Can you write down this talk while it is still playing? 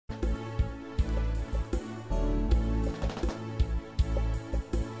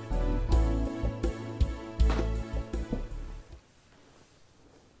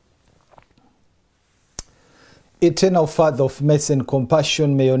Eternal Father of mercy and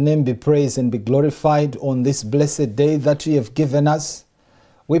compassion, may your name be praised and be glorified on this blessed day that you have given us.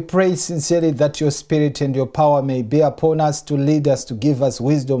 We pray sincerely that your spirit and your power may be upon us to lead us, to give us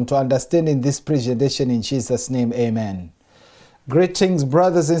wisdom, to understand in this presentation. In Jesus' name, amen. Greetings,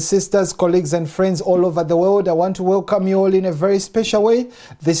 brothers and sisters, colleagues and friends all over the world. I want to welcome you all in a very special way.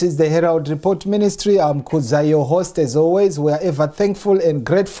 This is the Herald Report Ministry. I'm Kudzai, your host. As always, we are ever thankful and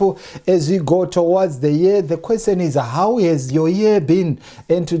grateful as we go towards the year. The question is, how has your year been?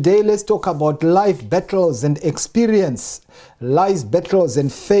 And today, let's talk about life battles and experience. Lies, battles,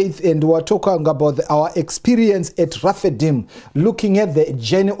 and faith, and we're talking about our experience at Rephidim, looking at the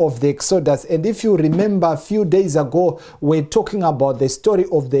journey of the Exodus. And if you remember, a few days ago, we're talking about the story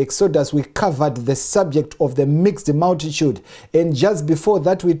of the Exodus. We covered the subject of the mixed multitude, and just before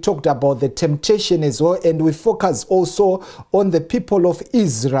that, we talked about the temptation as well, and we focused also on the people of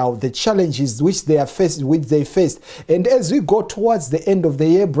Israel, the challenges which they faced. And as we go towards the end of the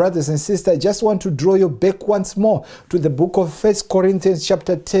year, brothers and sisters, I just want to draw you back once more to the book of 1 Corinthians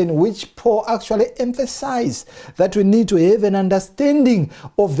chapter 10, which Paul actually emphasized that we need to have an understanding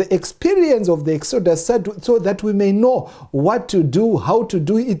of the experience of the Exodus so that we may know what to do, how to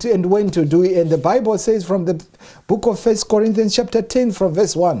do it, and when to do it. And the Bible says from the book of 1 Corinthians chapter 10 from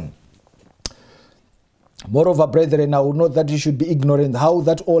verse 1. Moreover, brethren, I will not that you should be ignorant how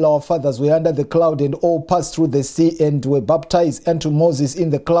that all our fathers were under the cloud and all passed through the sea and were baptized unto Moses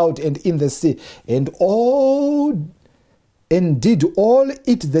in the cloud and in the sea, and did all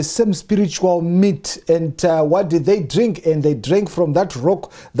eat the same spiritual meat. And what did they drink? And they drank from that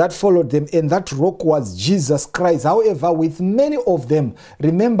rock that followed them, and that rock was Jesus Christ. However, with many of them,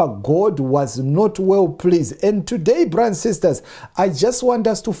 remember, God was not well pleased. And today, brothers and sisters, I just want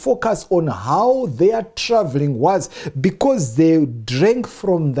us to focus on how their traveling was, because they drank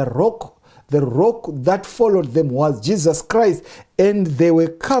from the rock. The rock that followed them was Jesus Christ, and they were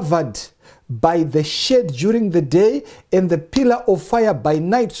covered by the shade during the day and the pillar of fire by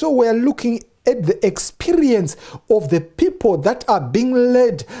night. So we are looking at the experience of the people that are being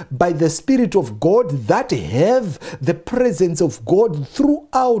led by the Spirit of God, that have the presence of God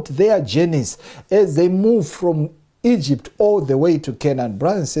throughout their journeys as they move from Egypt all the way to Canaan.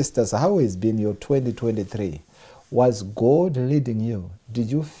 Brothers and sisters, how has been your 2023? Was God leading you? Did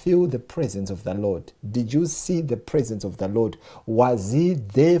you feel the presence of the Lord? Did you see the presence of the Lord? Was He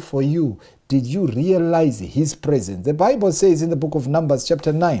there for you? Did you realize His presence? The Bible says in the book of Numbers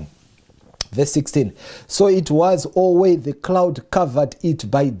chapter 9, verse 16, so it was always the cloud covered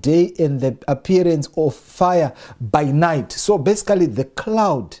it by day and the appearance of fire by night. So basically the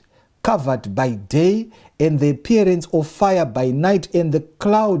cloud covered by day and the appearance of fire by night, and the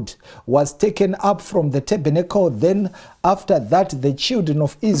cloud was taken up from the tabernacle. Then after that the children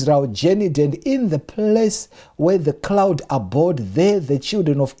of Israel journeyed, and in the place where the cloud abode, there the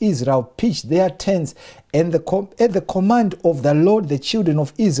children of Israel pitched their tents. And at the command of the Lord, the children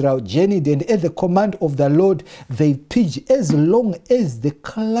of Israel journeyed, and at the command of the Lord they pitched. As long as the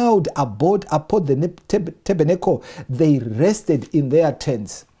cloud abode upon the tabernacle, they rested in their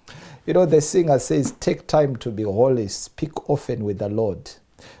tents. You know, the singer says, take time to be holy, speak often with the Lord.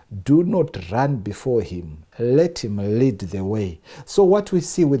 Do not run before Him. Let Him lead the way. So what we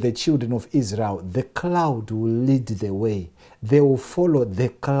see with the children of Israel, the cloud will lead the way. They will follow the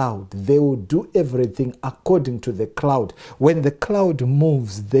cloud. They will do everything according to the cloud. When the cloud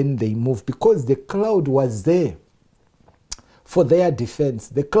moves, then they move, because the cloud was there for their defense.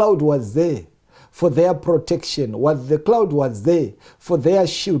 The cloud was there for their protection. The cloud was there for their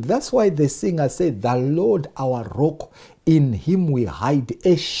shield. That's why the singer said, the Lord our rock, in Him we hide,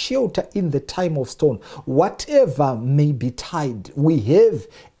 a shelter in the time of storm. Whatever may betide, we have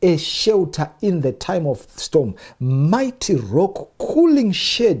a shelter in the time of storm. Mighty rock, cooling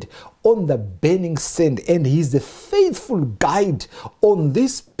shade on the burning sand, and He is the faithful guide on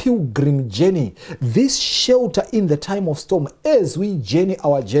this pilgrim journey, this shelter in the time of storm as we journey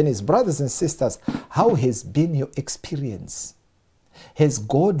our journeys. Brothers and sisters, how has been your experience? Has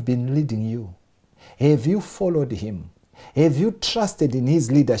God been leading you? Have you followed Him? Have you trusted in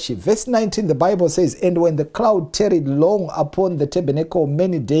His leadership? Verse 19, the Bible says, and when the cloud tarried long upon the tabernacle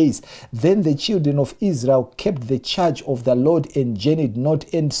many days, then the children of Israel kept the charge of the Lord and journeyed not.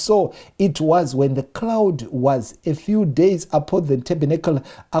 And so it was, when the cloud was a few days upon the tabernacle,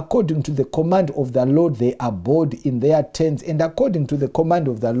 according to the command of the Lord, they abode in their tents, and according to the command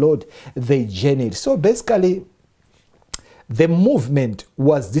of the Lord, they journeyed. So basically, the movement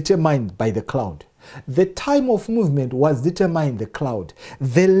was determined by the cloud. The time of movement was determined by the cloud.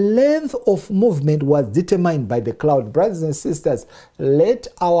 The length of movement was determined by the cloud. Brothers and sisters, let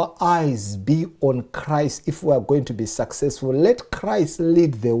our eyes be on Christ if we are going to be successful. Let Christ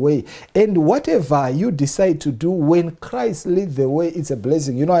lead the way. And whatever you decide to do, when Christ leads the way, it's a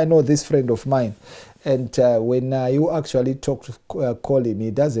blessing. You know, I know this friend of mine. And when you actually call him,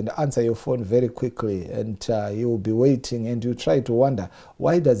 he doesn't answer your phone very quickly, and you will be waiting, and you try to wonder,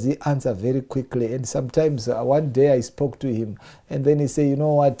 why does he answer very quickly? And sometimes one day I spoke to him, and then he said, you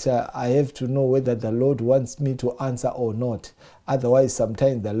know what, I have to know whether the Lord wants me to answer or not. Otherwise,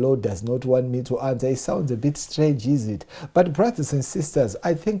 sometimes the Lord does not want me to answer. It sounds a bit strange, is it? But brothers and sisters,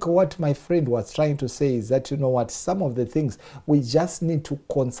 I think what my friend was trying to say is that, you know what, some of the things we just need to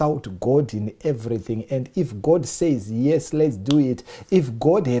consult God in everything. And if God says, yes, let's do it. If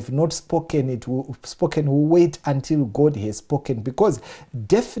God have not spoken, we'll wait until God has spoken, because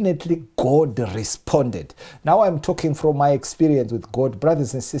definitely God responded. Now I'm talking from my experience with God.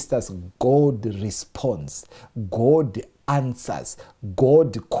 Brothers and sisters, God responds. God answers.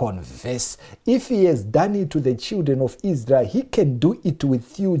 God converses. If he has done it to the children of Israel, he can do it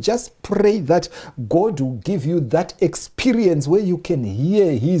with you. Just pray that God will give you that experience where you can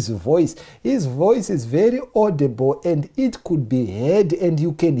hear his voice. His voice is very audible, and it could be heard, and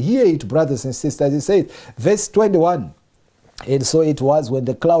you can hear it, brothers and sisters. He says, verse 21, and so it was when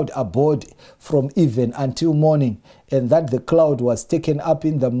the cloud abode from even until morning, and that the cloud was taken up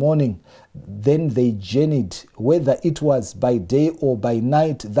in the morning. Then they journeyed, whether it was by day or by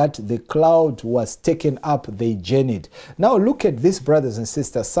night that the cloud was taken up, they journeyed. Now look at this, brothers and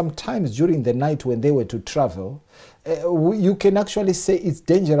sisters. Sometimes during the night when they were to travel, you can actually say it's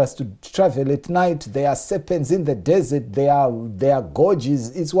dangerous to travel at night. There are serpents in the desert. There are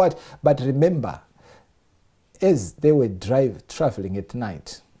gorges. It's what? But remember, as they were traveling at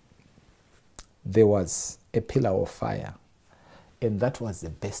night, there was a pillar of fire. And that was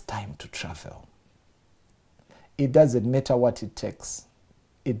the best time to travel. It doesn't matter what it takes.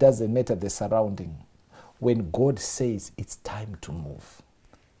 It doesn't matter the surrounding. When God says it's time to move,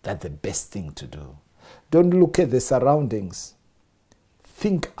 that's the best thing to do. Don't look at the surroundings.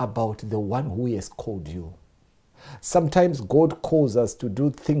 Think about the one who has called you. Sometimes God calls us to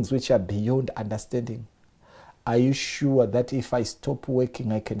do things which are beyond understanding. Are you sure that if I stop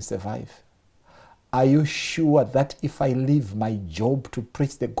working, I can survive? Are you sure that if I leave my job to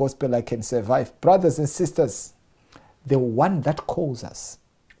preach the gospel, I can survive? Brothers and sisters, the one that calls us,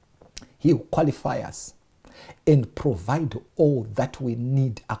 he will qualify us and provide all that we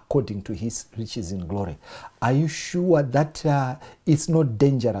need according to his riches in glory. Are you sure that it's not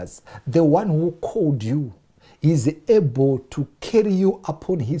dangerous? The one who called you is able to carry you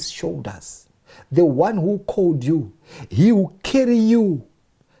upon his shoulders. The one who called you, he will carry you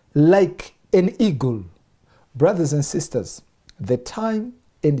like an eagle. Brothers and sisters, the time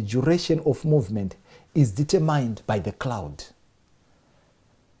and duration of movement is determined by the cloud.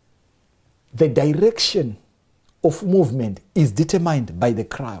 The direction of movement is determined by the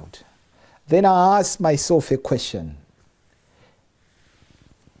cloud. Then I ask myself a question.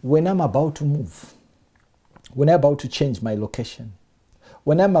 When I'm about to move, when I'm about to change my location,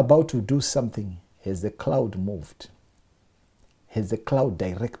 when I'm about to do something, has the cloud moved? Has the cloud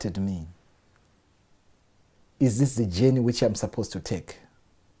directed me? Is this the journey which I'm supposed to take?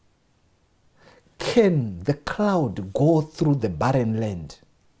 Can the cloud go through the barren land?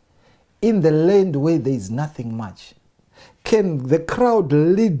 In the land where there is nothing much? Can the cloud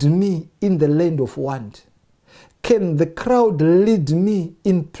lead me in the land of want? Can the cloud lead me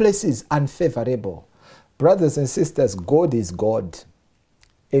in places unfavorable? Brothers and sisters, God is God,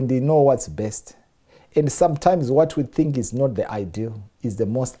 and he knows what's best. And sometimes what we think is not the ideal is the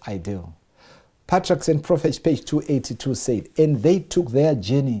most ideal. Patriarchs and Prophets, page 282 said, and they took their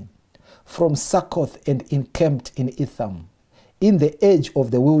journey from Succoth and encamped in Etham, in the edge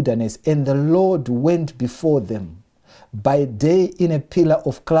of the wilderness, and the Lord went before them by day in a pillar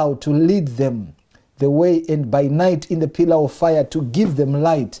of cloud to lead them the way, and by night in the pillar of fire to give them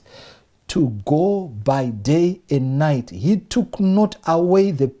light, to go by day and night. He took not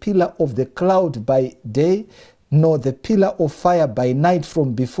away the pillar of the cloud by day, nor the pillar of fire by night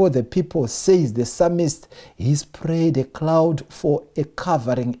from before the people, says the psalmist. He spread a cloud for a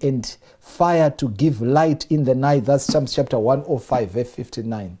covering and fire to give light in the night. That's Psalms chapter 105, verse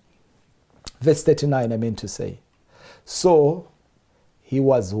 59. Verse 39, I meant to say. So he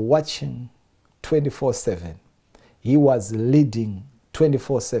was watching 24/7. He was leading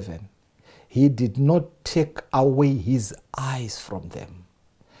 24/7. He did not take away his eyes from them.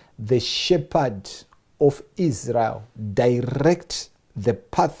 The shepherd of Israel directs the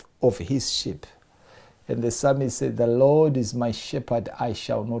path of his sheep. And the psalmist said, the Lord is my shepherd, I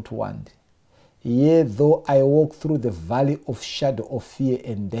shall not want. Yea, though I walk through the valley of shadow of fear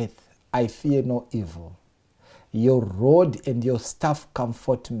and death, I fear no evil. Your rod and your staff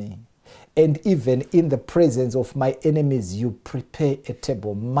comfort me. And even in the presence of my enemies, you prepare a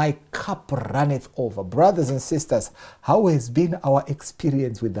table. My cup runneth over. Brothers and sisters, how has been our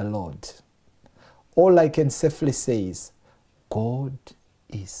experience with the Lord? All I can safely say is, God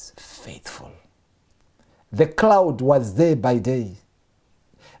is faithful. The cloud was there by day.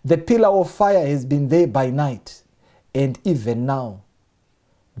 The pillar of fire has been there by night. And even now,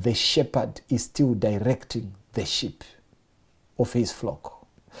 the shepherd is still directing the sheep of his flock.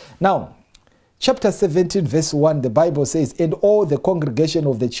 Now, chapter 17, verse 1, the Bible says, and all the congregation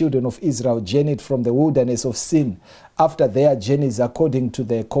of the children of Israel journeyed from the wilderness of Sin after their journeys according to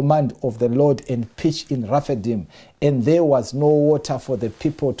the command of the Lord, and pitched in Rephidim. And there was no water for the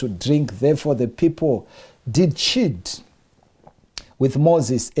people to drink. Therefore the people did chide with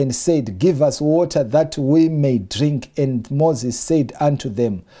Moses and said, give us water that we may drink. And Moses said unto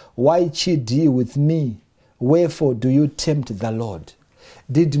them, why chide ye with me? Wherefore do you tempt the Lord?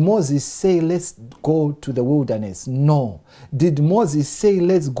 Did Moses say, let's go to the wilderness? No. Did Moses say,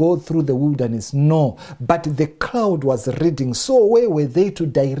 let's go through the wilderness? No. But the cloud was reading. So where were they to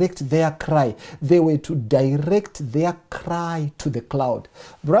direct their cry? They were to direct their cry to the cloud.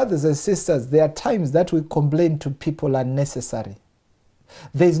 Brothers and sisters, there are times that we complain to people unnecessary.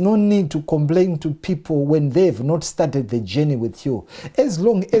 There's no need to complain to people when they've not started the journey with you. As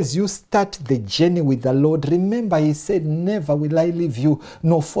long as you start the journey with the Lord, remember he said, never will I leave you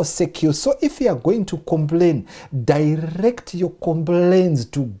nor forsake you. So if you are going to complain, direct your complaints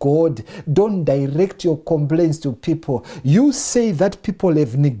to God. Don't direct your complaints to people. You say that people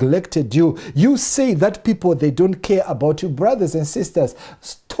have neglected you. You say that people, they don't care about you. Brothers and sisters,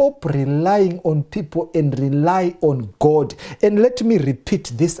 stop relying on people and rely on God. And let me repeat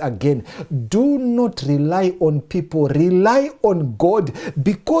this again. Do not rely on people. Rely on God,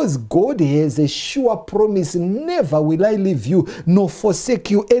 because God has a sure promise. Never will I leave you nor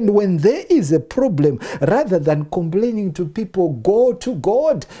forsake you. And when there is a problem, rather than complaining to people, go to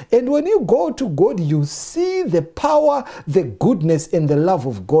God. And when you go to God, you see the power, the goodness, and the love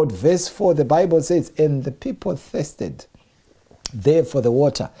of God. Verse 4, the Bible says, and the people thirsted there for the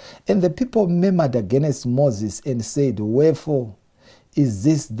water. And the people murmured against Moses and said, wherefore is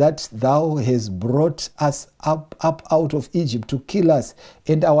this that thou hast brought us up out of Egypt to kill us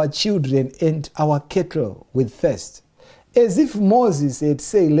and our children and our cattle with thirst? As if Moses had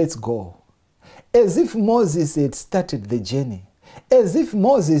said, let's go. As if Moses had started the journey. As if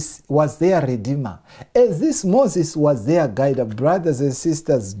Moses was their redeemer. As if Moses was their guide. Brothers and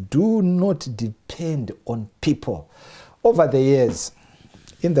sisters, do not depend on people. Over the years,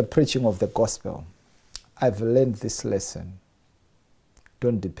 in the preaching of the gospel, I've learned this lesson.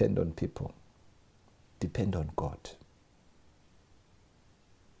 Don't depend on people. Depend on God.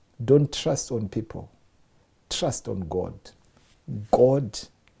 Don't trust on people. Trust on God. God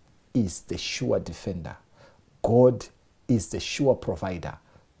is the sure defender. God is the sure provider.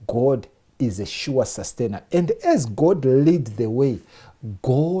 God is a sure sustainer. And as God leads the way,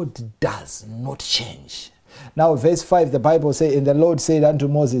 God does not change. Now, verse 5, the Bible says, and the Lord said unto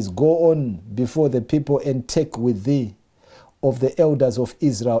Moses, go on before the people and take with thee of the elders of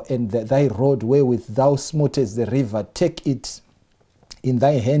Israel, and thy rod wherewith thou smotest the river, take it in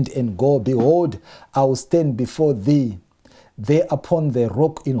thy hand and go. Behold, I will stand before thee there upon the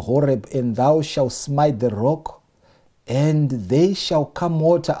rock in Horeb, and thou shalt smite the rock, and there shall come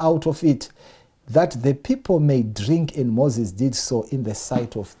water out of it, that the people may drink. And Moses did so in the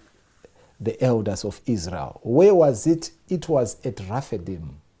sight of the elders of Israel. Where was it? It was at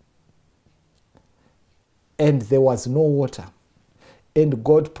Rephidim. And there was no water. And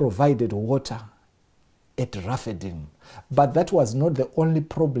God provided water at Rephidim. But that was not the only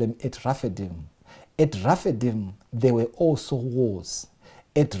problem at Rephidim. At Rephidim, there were also wars.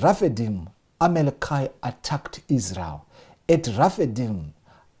 At Rephidim, Amalekite attacked Israel. At Rephidim,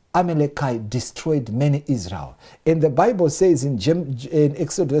 Amalekite destroyed many Israel. And the Bible says in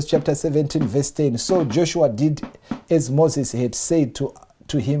Exodus chapter 17, verse 10, so Joshua did as Moses had said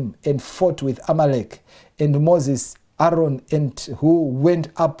to him, and fought with Amalek. And Moses, Aaron, and who went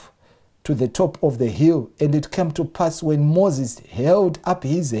up to the top of the hill. And it came to pass, when Moses held up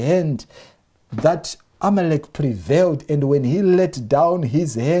his hand, that Amalek prevailed. And when he let down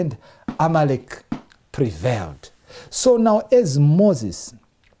his hand, Amalek prevailed. So now, as Moses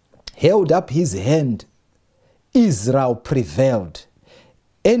held up his hand, Israel prevailed.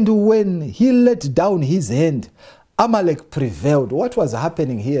 And when he let down his hand, Amalek prevailed. What was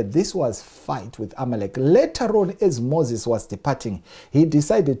happening here? This was fight with Amalek. Later on, as Moses was departing, he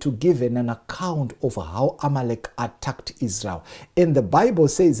decided to give an account of how Amalek attacked Israel. And the Bible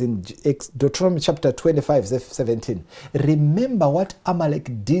says in Deuteronomy chapter 25, verse 17, remember what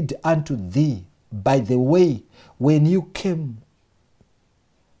Amalek did unto thee by the way when you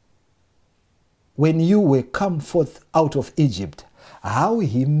were come forth out of Egypt, how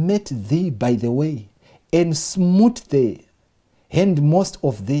he met thee by the way, and smote the hindmost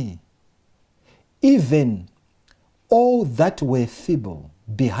of thee, even all that were feeble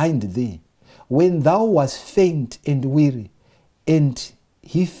behind thee, when thou wast faint and weary, and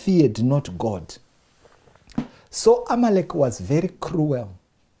he feared not God. So Amalek was very cruel.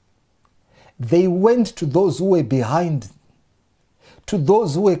 They went to those who were behind, to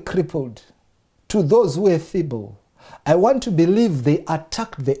those who were crippled, to those who were feeble. I want to believe they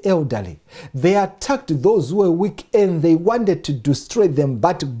attacked the elderly. They attacked those who were weak, and they wanted to destroy them.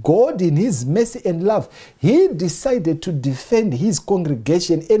 But God, in his mercy and love, he decided to defend his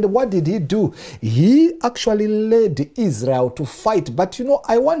congregation. And what did he do? He actually led Israel to fight. But you know,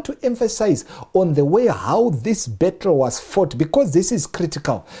 I want to emphasize on the way how this battle was fought, because this is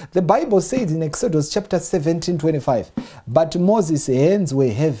critical. The Bible says in Exodus chapter 17:25, but Moses' hands were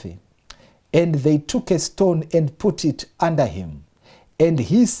heavy, and they took a stone and put it under him. And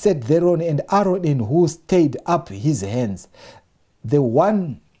he sat thereon, and Aaron and Hur stayed up his hands, the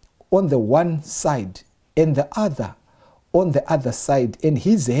one on the one side, and the other on the other side. And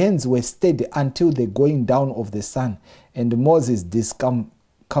his hands were steady until the going down of the sun. And Moses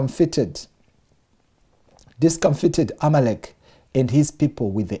discomfited Amalek and his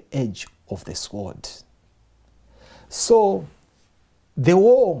people with the edge of the sword. So the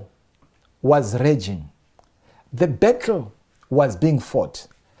war was raging. The battle was being fought.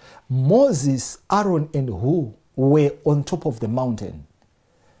 Moses, Aaron, and Hur were on top of the mountain.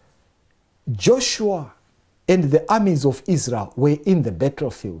 Joshua and the armies of Israel were in the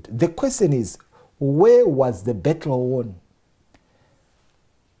battlefield. The question is, where was the battle won?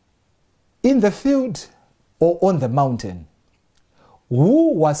 In the field or on the mountain?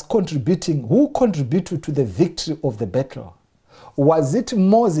 Who contributed to the victory of the battle? Was it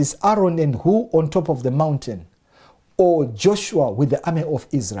Moses, Aaron, and Hur on top of the mountain, or Joshua with the army of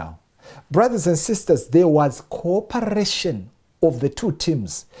Israel? Brothers and sisters, there was cooperation of the two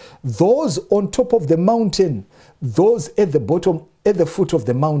teams. Those on top of the mountain, those at the bottom, at the foot of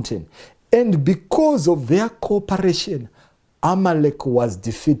the mountain. And because of their cooperation, Amalek was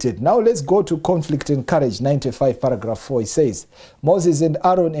defeated. Now let's go to Conflict and Courage 95, paragraph 4. It says, Moses and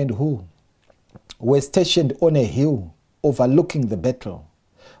Aaron and Hur were stationed on a hill overlooking the battle,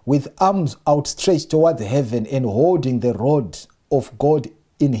 with arms outstretched toward heaven and holding the rod of God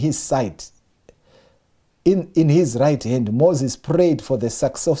in his sight. In his right hand, Moses prayed for the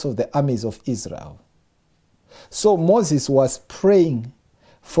success of the armies of Israel. So Moses was praying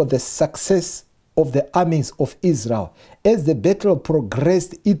for the success of the armies of Israel. As the battle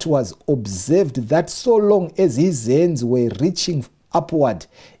progressed, it was observed that so long as his hands were reaching upward,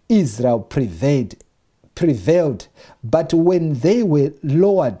 Israel prevailed. But when they were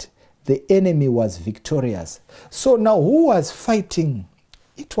lowered, the enemy was victorious. So now who was fighting?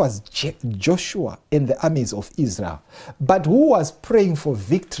 It was Joshua and the armies of Israel. But who was praying for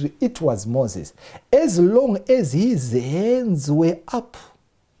victory? It was Moses. As long as his hands were up,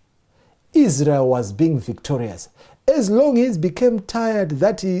 Israel was being victorious. As long as he became tired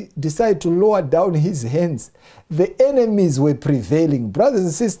that he decided to lower down his hands, the enemies were prevailing. Brothers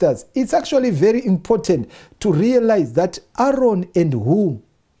and sisters, it's actually very important to realize that Aaron and Hur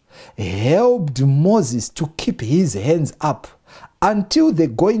helped Moses to keep his hands up until the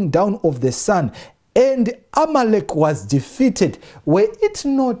going down of the sun, and Amalek was defeated. Were it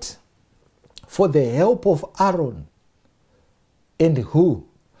not for the help of Aaron and Hur,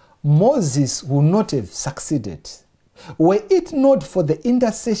 Moses would not have succeeded. Were it not for the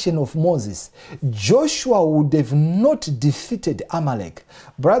intercession of Moses, Joshua would have not defeated Amalek.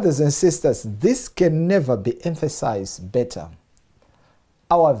 Brothers and sisters, this can never be emphasized better.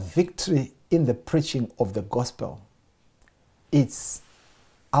 Our victory in the preaching of the gospel, it's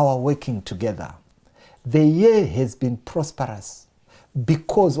our working together. The year has been prosperous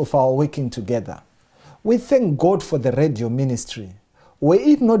because of our working together. We thank God for the radio ministry. Were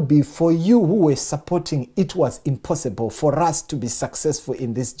it not be for you who were supporting, it was impossible for us to be successful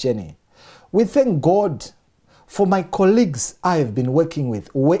in this journey. We thank God for my colleagues I have been working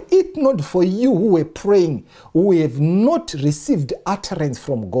with. Were it not for you who were praying, who have not received utterance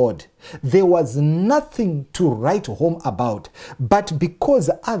from God, there was nothing to write home about. But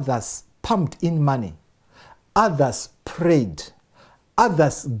because others pumped in money, Others prayed.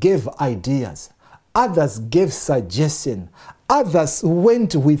 Others gave ideas. Others gave suggestion. Others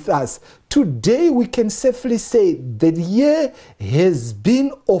went with us. Today we can safely say the year has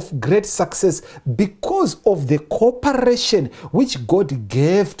been of great success because of the cooperation which God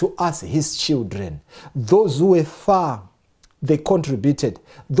gave to us, his children. Those who were far, they contributed.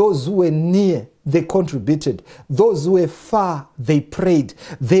 Those who were near, they contributed. Those who were far, they prayed.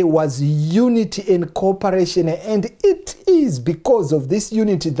 There was unity and cooperation, and it is because of this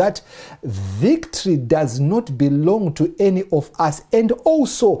unity that victory does not belong to any of us, and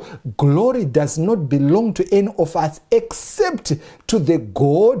also glory does not belong to any of us except to the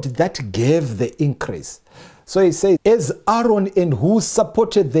God that gave the increase. So he says, as Aaron and Hur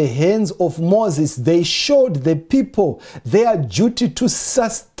supported the hands of Moses, they showed the people their duty to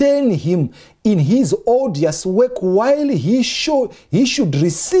sustain him in his odious work while he should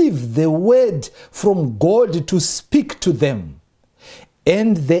receive the word from God to speak to them.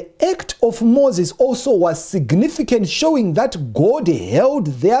 And the act of Moses also was significant, showing that God held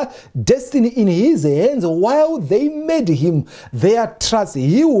their destiny in his hands while they made him their trust.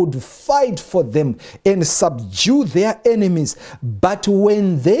 He would fight for them and subdue their enemies. But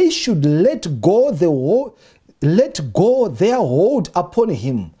when they should let go their hold upon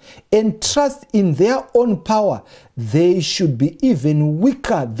him and trust in their own power, they should be even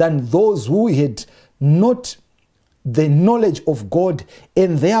weaker than those who had not the knowledge of God,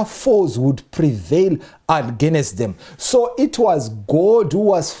 and their foes would prevail against them. So it was God who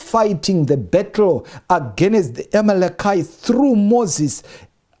was fighting the battle against the Amalekites through Moses,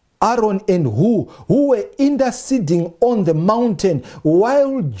 Aaron and Hur, who were interceding on the mountain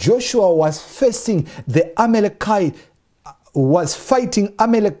while Joshua was facing the Amalekite, was fighting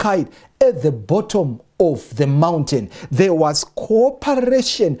Amalekite at the bottom of the mountain. There was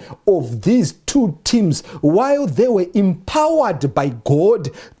cooperation of these two teams while they were empowered by God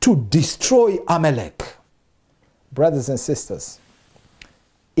to destroy Amalek. Brothers and sisters,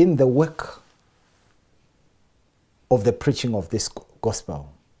 in the work of the preaching of this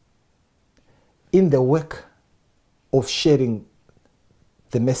gospel, in the work of sharing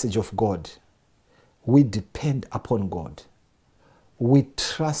the message of God, we depend upon God. We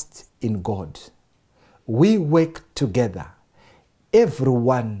trust in God. We work together.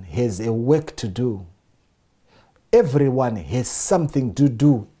 Everyone has a work to do. Everyone has something to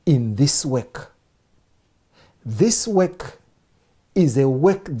do in this work. This work is a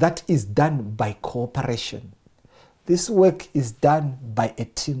work that is done by cooperation. This work is done by a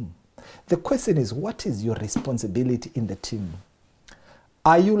team. The question is, what is your responsibility in the team?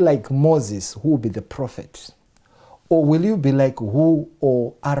 Are you like Moses, who will be the prophet? Or will you be like Hur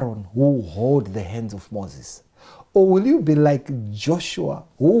or Aaron, who hold the hands of Moses? Or will you be like Joshua,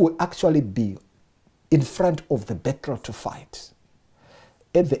 who will actually be in front of the battle to fight?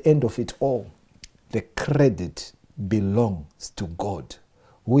 At the end of it all, the credit belongs to God,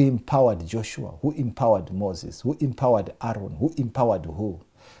 who empowered Joshua, who empowered Moses, who empowered Aaron, who empowered Hur.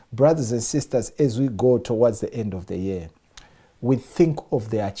 Brothers and sisters, as we go towards the end of the year, we think of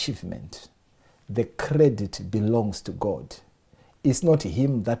the achievement. The credit belongs to God. It's not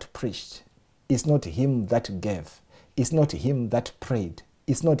him that preached. It's not him that gave. It's not him that prayed.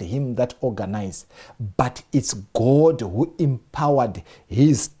 It's not him that organized. But it's God who empowered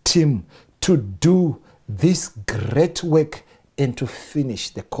his team to do this great work and to finish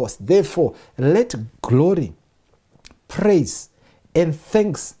the course. Therefore, let glory, praise, and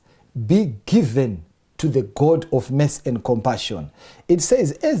thanks be given to the God of mercy and compassion. It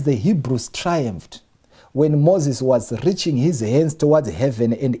says, as the Hebrews triumphed when Moses was reaching his hands towards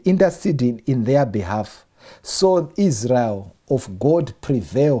heaven and interceding in their behalf, so Israel of God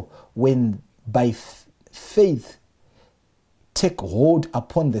prevail when by faith take hold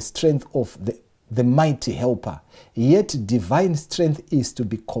upon the strength of the mighty helper. Yet divine strength is to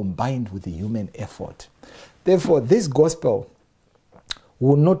be combined with the human effort. Therefore, this gospel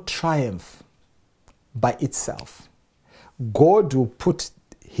will not triumph by itself. God will put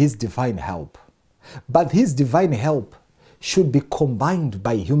his divine help, but his divine help should be combined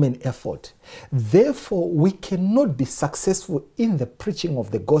by human effort. Therefore, we cannot be successful in the preaching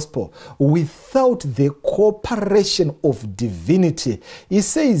of the gospel without the cooperation of divinity. He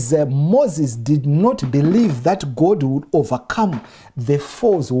says Moses did not believe that God would overcome the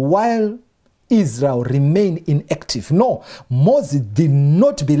foes while Israel remained inactive. No, Moses did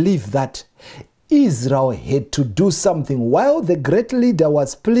not believe that. Israel had to do something. While the great leader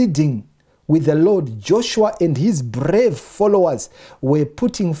was pleading with the Lord, Joshua and his brave followers were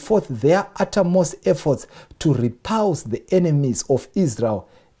putting forth their uttermost efforts to repulse the enemies of Israel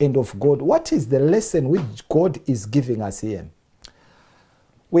and of God. What is the lesson which God is giving us here?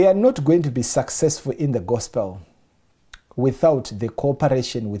 We are not going to be successful in the gospel without the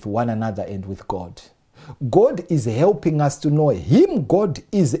cooperation with one another and with God. God is helping us to know Him. God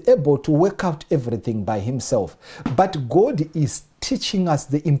is able to work out everything by Himself. But God is teaching us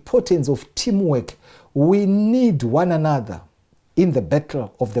the importance of teamwork. We need one another in the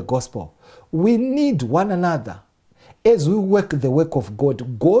battle of the gospel. We need one another. As we work the work of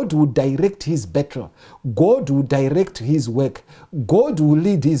God, God will direct His battle. God will direct His work. God will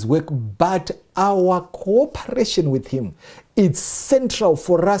lead His work. But our cooperation with Him, it's central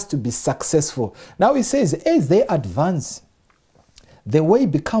for us to be successful. Now He says, as they advance, the way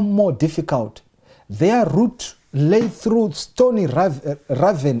become more difficult. Their route lay through stony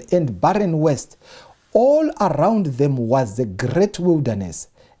ravine and barren waste. All around them was the great wilderness,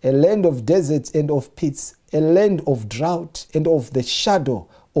 a land of deserts and of pits, a land of drought and of the shadow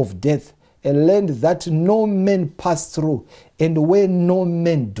of death, a land that no man passed through and where no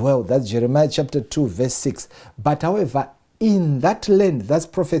man dwell. That's Jeremiah chapter 2 verse 6. But however, in that land, that's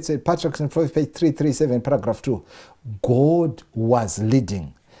Prophet Patrick and Prophet page 337 paragraph 2, God was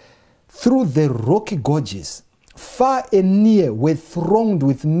leading. Through the rocky gorges, far and near were thronged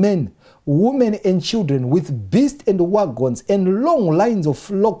with men, women and children, with beasts and wagons, and long lines of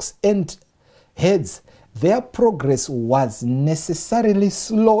flocks and herds. Their progress was necessarily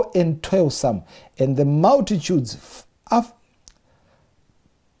slow and toilsome, and the multitudes,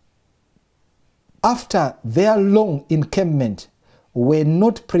 after their long encampment, were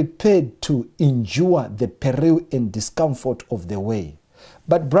not prepared to endure the peril and discomfort of the way.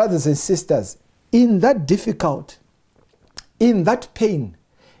 But brothers and sisters, in that difficult, in that pain,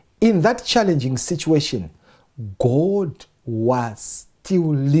 in that challenging situation, God was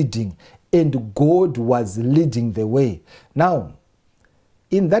still leading, and God was leading the way. Now,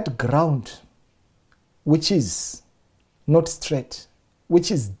 in that ground, which is not straight, which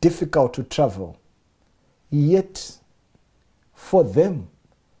is difficult to travel, yet for them,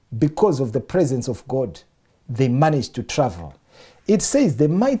 because of the presence of God, they managed to travel. It says the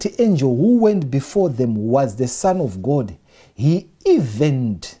mighty angel who went before them was the Son of God. He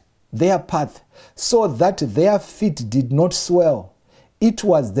evened their path so that their feet did not swell. It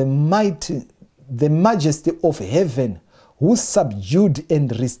was the majesty of heaven who subdued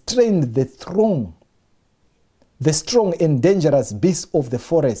and restrained the strong and dangerous beasts of the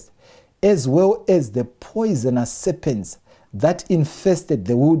forest, as well as the poisonous serpents that infested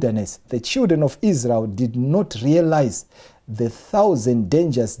the wilderness. The children of Israel did not realize the 1,000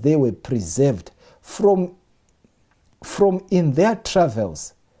 dangers they were preserved from in their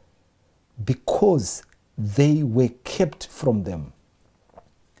travels, because they were kept from them.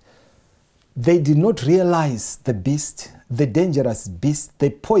 They did not realize the beast, the dangerous beast, the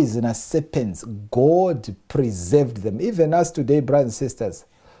poisonous serpents. God preserved them. Even us today, brothers and sisters,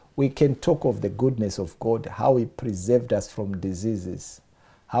 we can talk of the goodness of God, how He preserved us from diseases,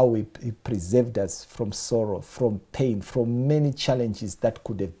 how He preserved us from sorrow, from pain, from many challenges that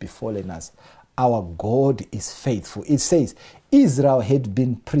could have befallen us. Our God is faithful. It says, Israel had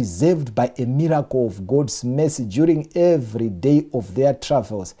been preserved by a miracle of God's mercy during every day of their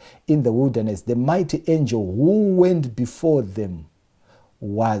travels in the wilderness. The mighty angel who went before them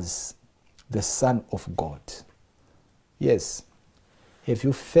was the Son of God. Yes. Have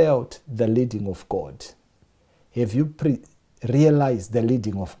you felt the leading of God? Have you realized the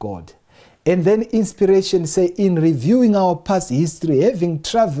leading of God? And then inspiration say, in reviewing our past history, having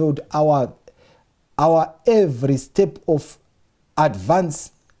traveled our every step of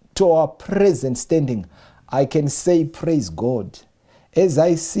advance to our present standing, I can say, praise God. As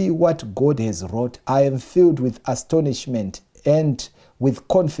I see what God has wrought, I am filled with astonishment and with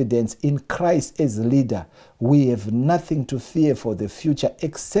confidence in Christ as leader. We have nothing to fear for the future,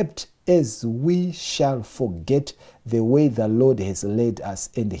 except as we shall forget the way the Lord has led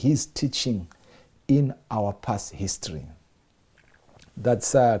us and His teaching in our past history.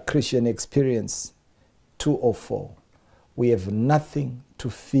 That's Christian Experience 204. We have nothing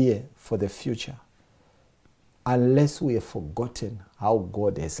to fear for the future unless we have forgotten how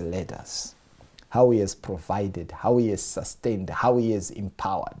God has led us, how He has provided, how He has sustained, how He has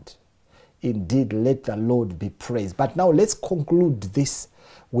empowered. Indeed, let the Lord be praised. But now let's conclude this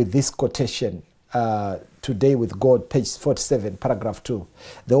with this quotation today with God, page 47, paragraph 2.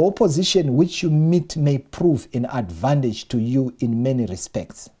 The opposition which you meet may prove an advantage to you in many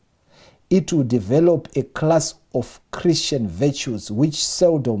respects. It will develop a class of Christian virtues which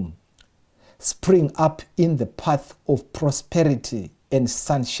seldom spring up in the path of prosperity and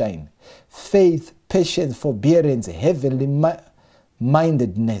sunshine. Faith, patience, forbearance, heavenly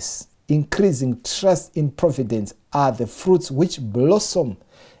mindedness, increasing trust in providence are the fruits which blossom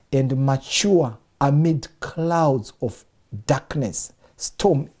and mature amid clouds of darkness,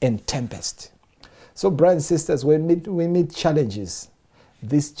 storm, and tempest. So, brothers and sisters, when we meet challenges,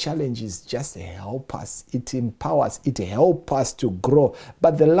 these challenges just help us. It empowers, it helps us to grow.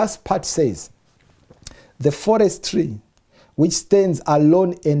 But the last part says, the forest tree, which stands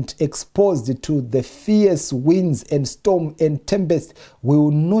alone and exposed to the fierce winds and storm and tempest,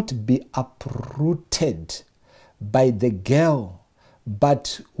 will not be uprooted by the gale,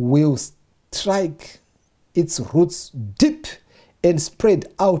 but will strike its roots deep and spread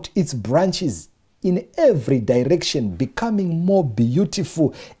out its branches in every direction, becoming more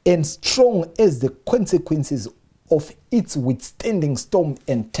beautiful and strong as the consequences of its withstanding storm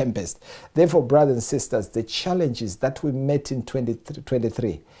and tempest. Therefore, brothers and sisters, the challenges that we met in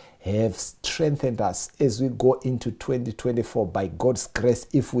 2023 have strengthened us as we go into 2024 by God's grace,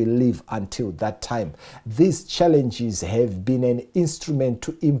 if we live until that time. These challenges have been an instrument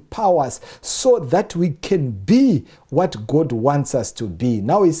to empower us so that we can be what God wants us to be.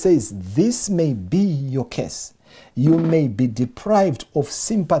 Now he says, this may be your case. You may be deprived of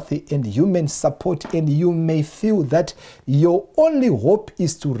sympathy and human support, and you may feel that your only hope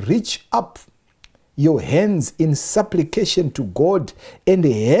is to reach up your hands in supplication to God and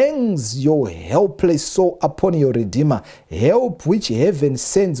hangs your helpless soul upon your Redeemer. Help which heaven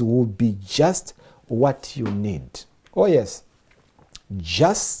sends will be just what you need. Oh yes,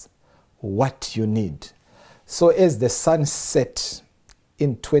 just what you need. So as the sun set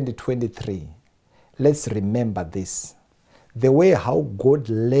in 2023, let's remember this. The way how God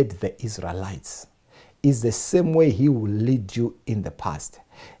led the Israelites is the same way he will lead you in the past,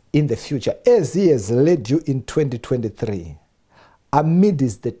 in the future, as he has led you in 2023.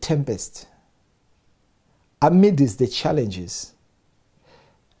 Amidst the tempest, amidst the challenges,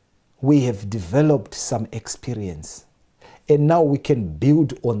 we have developed some experience. And now we can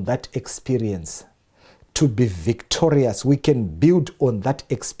build on that experience to be victorious. We can build on that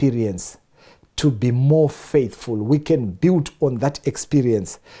experience to be more faithful. We can build on that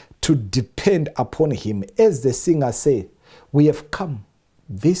experience to depend upon him. As the singer said, we have come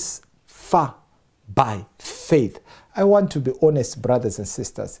this far by faith. I want to be honest, brothers and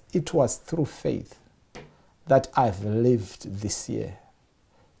sisters. It was through faith that I've lived this year.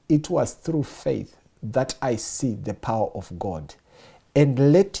 It was through faith that I see the power of God.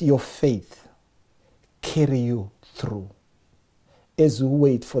 And let your faith carry you through as we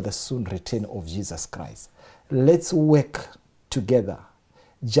wait for the soon return of Jesus Christ. Let's work together,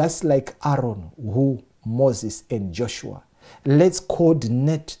 just like Aaron, Moses, and Joshua. Let's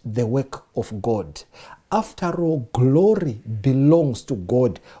coordinate the work of God. After all, glory belongs to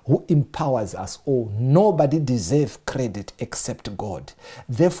God who empowers us all. Nobody deserves credit except God.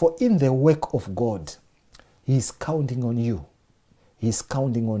 Therefore, in the work of God, he is counting on you. He is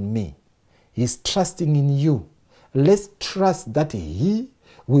counting on me. He is trusting in you. Let's trust that he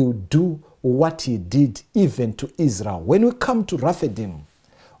will do what he did even to Israel. When we come to Rephidim,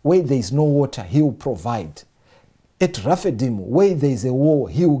 where there is no water, he will provide. At Rephidim, where there is a war,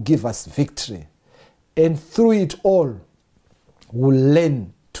 he will give us victory. And through it all, we'll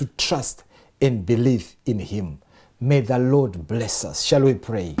learn to trust and believe in him. May the Lord bless us. Shall we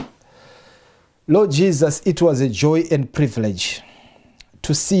pray? Lord Jesus, it was a joy and privilege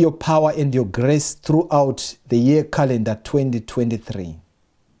to see your power and your grace throughout the year calendar 2023.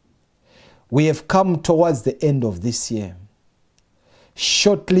 We have come towards the end of this year.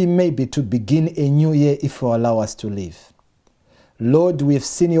 Shortly, maybe to begin a new year if you allow us to live. Lord, we have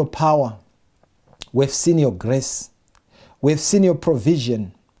seen your power. We have seen your grace. We have seen your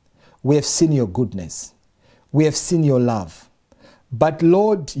provision. We have seen your goodness. We have seen your love. But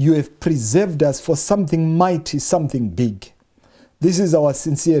Lord, you have preserved us for something mighty, something big. This is our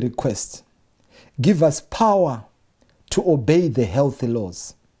sincere request. Give us power to obey the healthy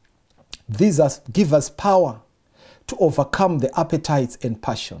laws. Give us power to overcome the appetites and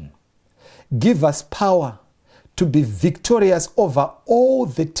passion. Give us power to be victorious over all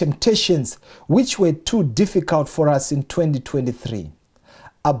the temptations which were too difficult for us in 2023.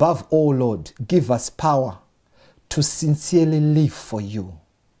 Above all, Lord, give us power to sincerely live for you.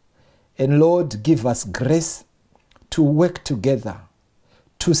 And Lord, give us grace to work together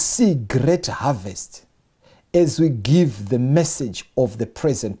to see great harvest as we give the message of the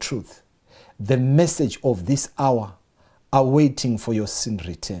present truth, the message of this hour, awaiting for your soon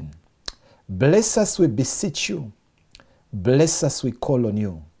return. Bless us, we beseech you. Bless us, we call on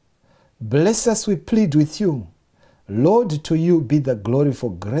you. Bless us, we plead with you. Lord, to you be the glory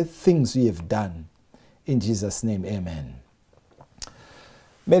for great things we have done. In Jesus' name, amen.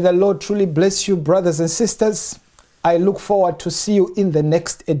 May the Lord truly bless you, brothers and sisters. I look forward to see you in the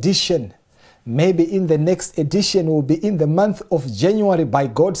next edition. Maybe in the next edition will be in the month of January by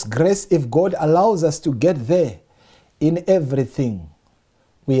God's grace, if God allows us to get there. In everything,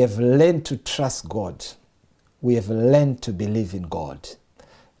 we have learned to trust God. We have learned to believe in God.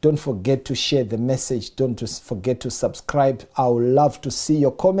 Don't forget to share the message. Don't forget to subscribe. I would love to see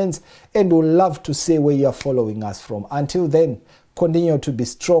your comments and would love to see where you are following us from. Until then, continue to be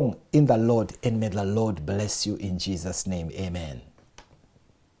strong in the Lord, and may the Lord bless you in Jesus' name. Amen.